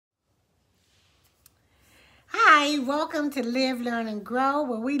Hi, welcome to Live, Learn, and Grow,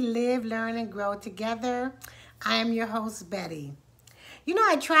 where we live, learn, and grow together. I am your host, Betty. You know,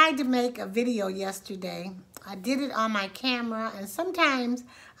 I tried to make a video yesterday. I did it on my camera, and sometimes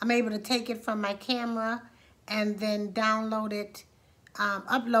I'm able to take it from my camera and then download it,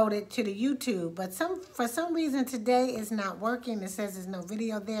 upload it to the YouTube. But for some reason today it's not working. It says there's no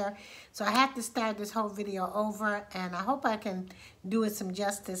video there. So I have to start this whole video over, and I hope I can do it some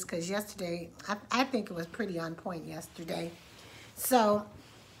justice because yesterday, I think it was pretty on point yesterday. So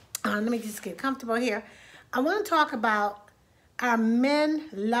let me just get comfortable here. I want to talk about, are men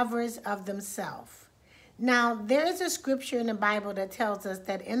lovers of themselves? Now, there is a scripture in the Bible that tells us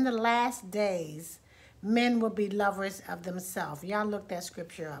that in the last days, men will be lovers of themselves. Y'all look that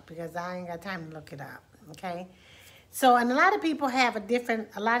scripture up because I ain't got time to look it up, okay? So, and a lot of people have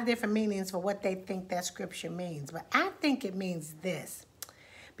a lot of different meanings for what they think that scripture means. But I think it means this.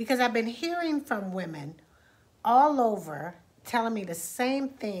 Because I've been hearing from women all over telling me the same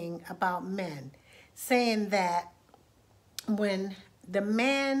thing about men. Saying that when the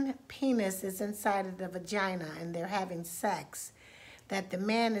man penis is inside of the vagina and they're having sex, that the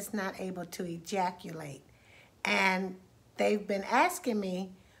man is not able to ejaculate. And they've been asking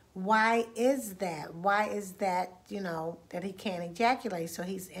me, why is that? Why is that, you know, that he can't ejaculate? So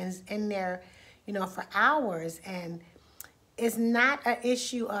he's in there, you know, for hours. And it's not an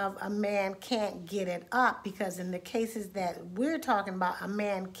issue of a man can't get it up, because in the cases that we're talking about, a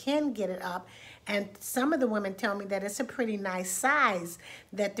man can get it up. And some of the women tell me that it's a pretty nice size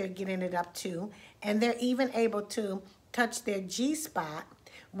that they're getting it up to. And they're even able to touch their G-spot,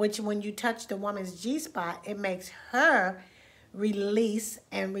 which when you touch the woman's G-spot, it makes her release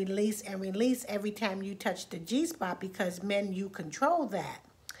and release and release every time you touch the G-spot, because men, you control that.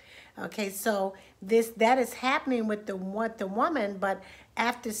 Okay, so that is happening with the woman, but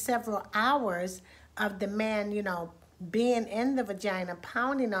after several hours of the man, you know, being in the vagina,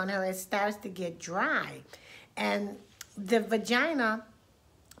 pounding on her, it starts to get dry. And the vagina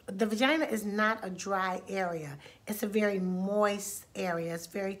is not a dry area. It's a very moist area.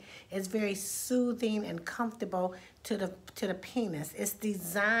 It's very soothing and comfortable to the penis. It's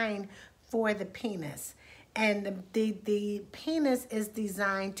designed for the penis. And the penis is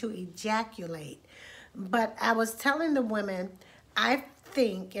designed to ejaculate. But I was telling the women, I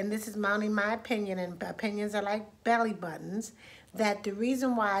think, and this is only my opinion, and opinions are like belly buttons, that the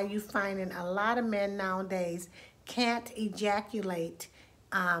reason why you finding a lot of men nowadays can't ejaculate,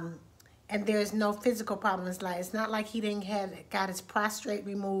 and there's no physical problems. It's not like he got his prostate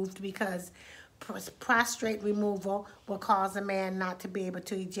removed, because prostate removal will cause a man not to be able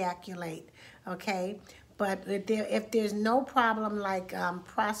to ejaculate, okay? But if there's no problem like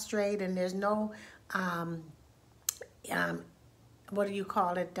prostate, and there's no, what do you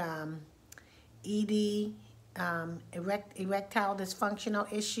call it, ED, erectile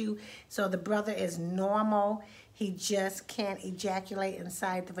dysfunctional issue, so the brother is normal, he just can't ejaculate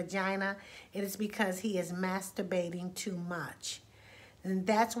inside the vagina, it is because he is masturbating too much. And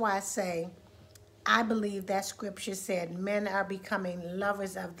that's why I say, I believe that scripture said men are becoming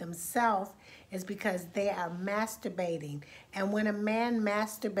lovers of themselves is because they are masturbating. And when a man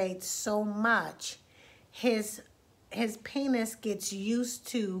masturbates so much, his penis gets used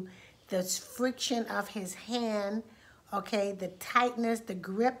to the friction of his hand, okay, the tightness, the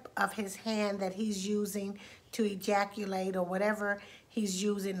grip of his hand that he's using to ejaculate, or whatever he's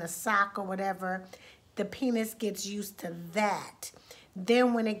using, the sock or whatever, the penis gets used to that.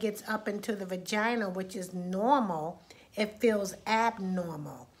 Then when it gets up into the vagina, which is normal, it feels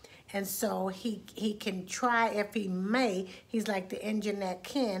abnormal. And so he can try, if he may, he's like the engine that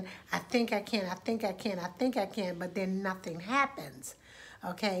can, I think I can, I think I can, I think I can, but then nothing happens,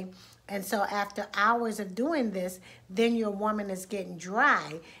 okay? And so after hours of doing this, then your woman is getting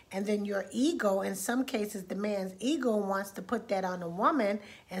dry, and then your ego, in some cases, the man's ego wants to put that on the woman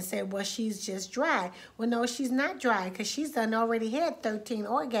and say, well, she's just dry. Well, no, she's not dry, because she's already had 13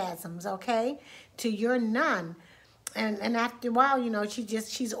 orgasms, okay, to your none. And after a while, you know,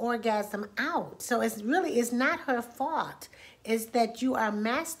 she's orgasm out. So it's not her fault. It's that you are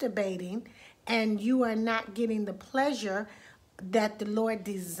masturbating and you are not getting the pleasure that the Lord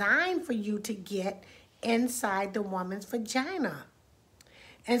designed for you to get inside the woman's vagina.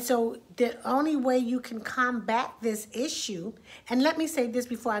 And so the only way you can combat this issue, and let me say this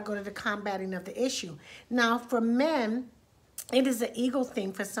before I go to the combating of the issue. Now, for men, it is an ego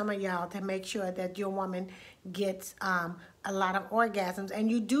thing for some of y'all to make sure that your woman gets a lot of orgasms, and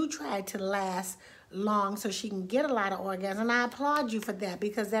you do try to last long so she can get a lot of orgasms, and I applaud you for that,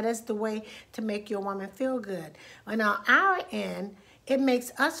 because that is the way to make your woman feel good. And on our end, it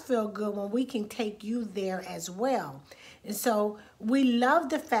makes us feel good when we can take you there as well. And so we love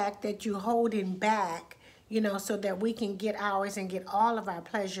the fact that you're holding back, so that we can get ours and get all of our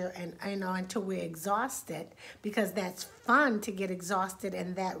pleasure, and until we're exhausted, because that's fun to get exhausted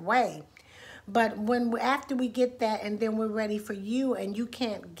in that way. But after we get that, and then we're ready for you, and you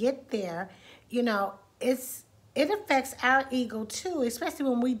can't get there, it affects our ego too, especially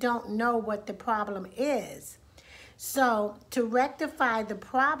when we don't know what the problem is. So to rectify the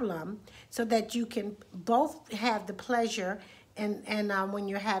problem, so that you can both have the pleasure and when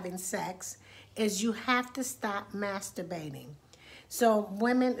you're having sex, is you have to stop masturbating. So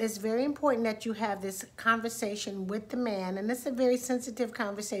women, it's very important that you have this conversation with the man, and it's a very sensitive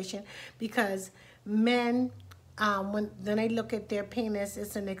conversation, because men, when they look at their penis,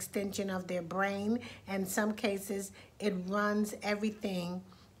 it's an extension of their brain. And in some cases, it runs everything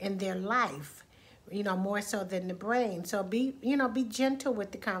in their life, more so than the brain. So be gentle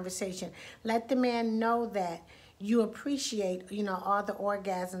with the conversation. Let the man know that you appreciate, all the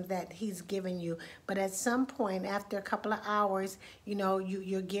orgasms that he's given you. But at some point, after a couple of hours,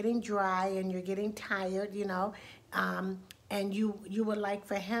 you're getting dry and you're getting tired, and you would like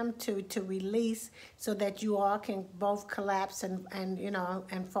for him to release, so that you all can both collapse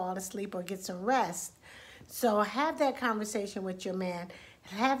and fall asleep or get some rest. So have that conversation with your man.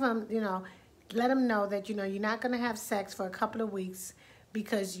 Have him, let him know that, you're not going to have sex for a couple of weeks,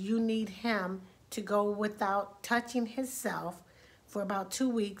 because you need him to go without touching himself for about 2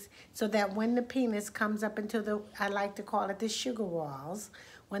 weeks, so that when the penis comes up into I like to call it the sugar walls,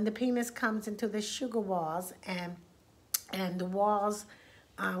 when the penis comes into the sugar walls, and the walls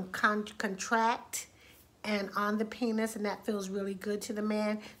contract and on the penis, and that feels really good to the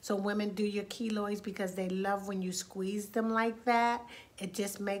man. So women, do your keloids, because they love when you squeeze them like that. It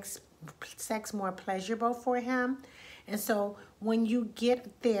just makes sex more pleasurable for him. And so when you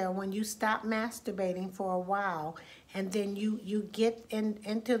get there, when you stop masturbating for a while, and then you get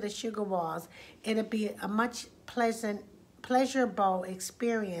into the sugar walls, it'll be a much pleasurable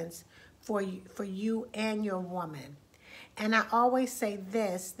experience for you and your woman. And I always say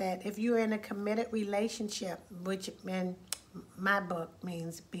this, that if you're in a committed relationship, which in my book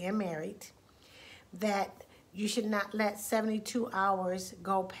means being married, that you should not let 72 hours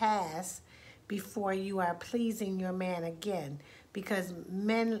go past before you are pleasing your man again, because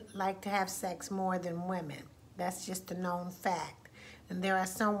men like to have sex more than women. That's just a known fact. And there are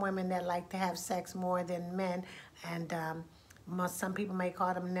some women that like to have sex more than men, and some people may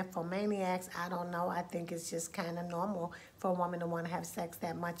call them nymphomaniacs. I don't know. I think it's just kind of normal for a woman to want to have sex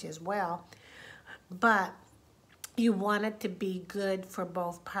that much as well. But you want it to be good for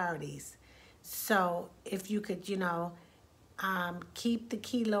both parties. So if you could, keep the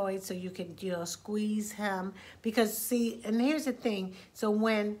keloids, so you could, squeeze him. Because see, and here's the thing. So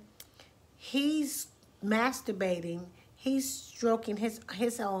when he's masturbating, he's stroking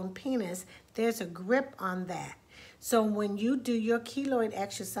his own penis. There's a grip on that. So when you do your keloid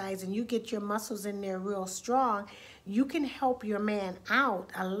exercise and you get your muscles in there real strong, you can help your man out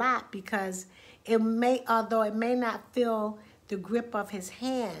a lot, because although it may not feel the grip of his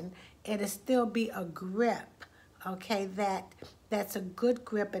hand, it'll still be a grip, okay? That's a good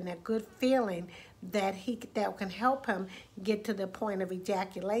grip and a good feeling that can help him get to the point of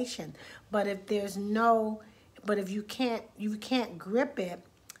ejaculation. But if you can't grip it,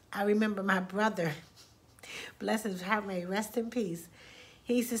 I remember my brother, bless his heart, may rest in peace.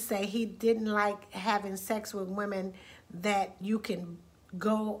 He used to say he didn't like having sex with women that you can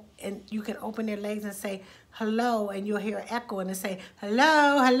go and you can open their legs and say hello, and you'll hear an echo and it say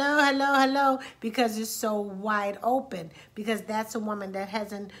hello, hello, hello, hello, because it's so wide open. Because that's a woman that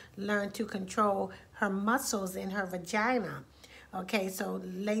hasn't learned to control her muscles in her vagina. Okay, so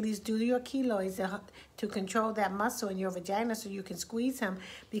ladies, do your keloids to control that muscle in your vagina, so you can squeeze him,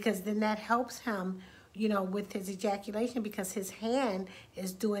 because then that helps him, with his ejaculation, because his hand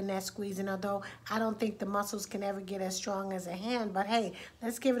is doing that squeezing. Although I don't think the muscles can ever get as strong as a hand, but hey,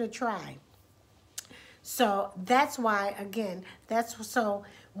 let's give it a try. So that's why, again, so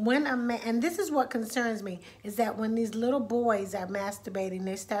when a man, and this is what concerns me, is that when these little boys are masturbating,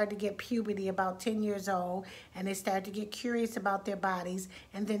 they start to get puberty about 10 years old, and they start to get curious about their bodies,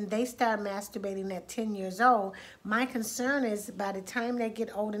 and then they start masturbating at 10 years old. My concern is by the time they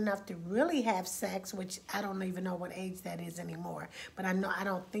get old enough to really have sex, which I don't even know what age that is anymore, but I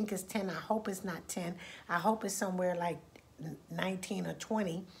don't think it's 10. I hope it's not 10. I hope it's somewhere like 19 or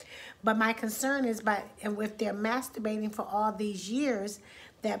 20. But my concern is if they're masturbating for all these years,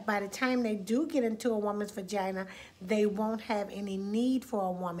 that by the time they do get into a woman's vagina, they won't have any need for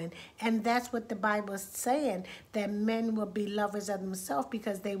a woman. And that's what the Bible is saying, that men will be lovers of themselves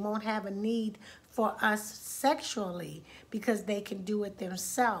because they won't have a need for us sexually because they can do it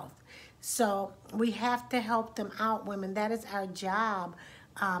themselves. So we have to help them out, women. That is our job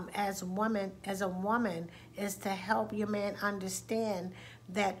as a woman, is to help your man understand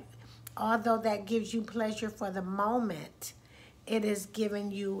that although that gives you pleasure for the moment, it is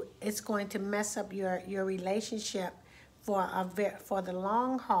giving you, it's going to mess up your relationship for the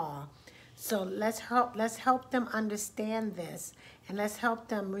long haul. So let's help them understand this, and let's help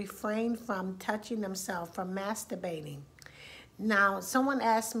them refrain from touching themselves, from masturbating. Now, someone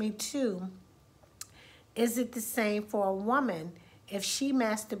asked me too, is it the same for a woman if she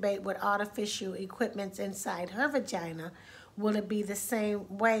masturbate with artificial equipment inside her vagina? Will it be the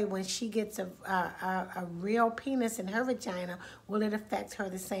same way when she gets a real penis in her vagina? Will it affect her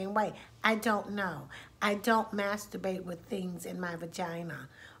the same way? I don't know. I don't masturbate with things in my vagina.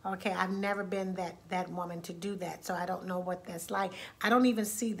 Okay, I've never been that woman to do that, so I don't know what that's like. I don't even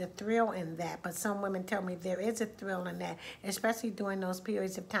see the thrill in that, but some women tell me there is a thrill in that, especially during those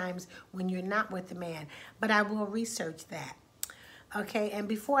periods of times when you're not with the man. But I will research that. Okay, and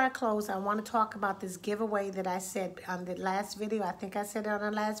before I close, I want to talk about this giveaway that I said on the last video. I think I said it on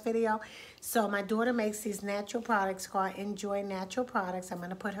the last video. So my daughter makes these natural products called Enjoy Natural Products. I'm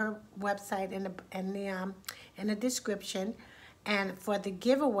going to put her website in the description. And for the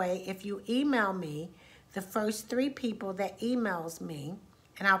giveaway, if you email me, the first 3 people that emails me,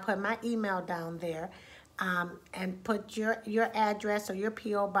 and I'll put my email down there, and put your address or your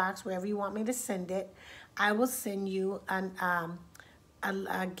P.O. box, wherever you want me to send it, I will send you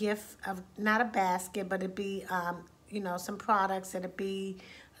a gift of, not a basket, but it'd be, you know, some products. It'd be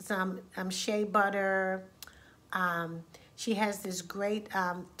some shea butter. She has this great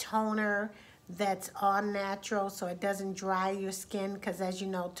toner that's all natural, so it doesn't dry your skin, because as you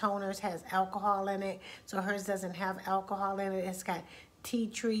know, toners has alcohol in it, so hers doesn't have alcohol in it. It's got tea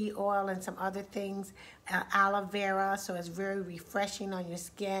tree oil and some other things, aloe vera, so it's very refreshing on your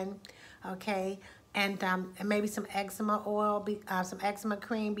skin. Okay, and maybe some eczema oil, some eczema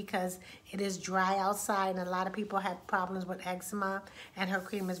cream, because it is dry outside and a lot of people have problems with eczema, and her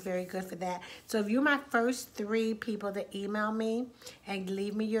cream is very good for that. So if you're my first 3 people that email me and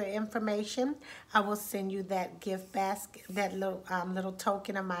leave me your information, I will send you that gift basket, that little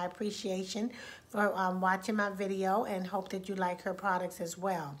token of my appreciation for watching my video, and hope that you like her products as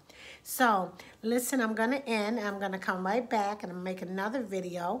well. So listen, I'm going to end. I'm going to come right back and make another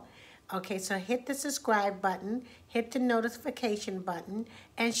video. Okay, so hit the subscribe button, hit the notification button,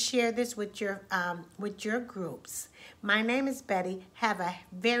 and share this with your groups. My name is Betty. Have a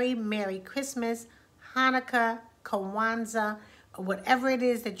very Merry Christmas, Hanukkah, Kwanzaa, whatever it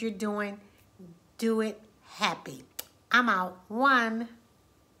is that you're doing, do it happy. I'm out. 1.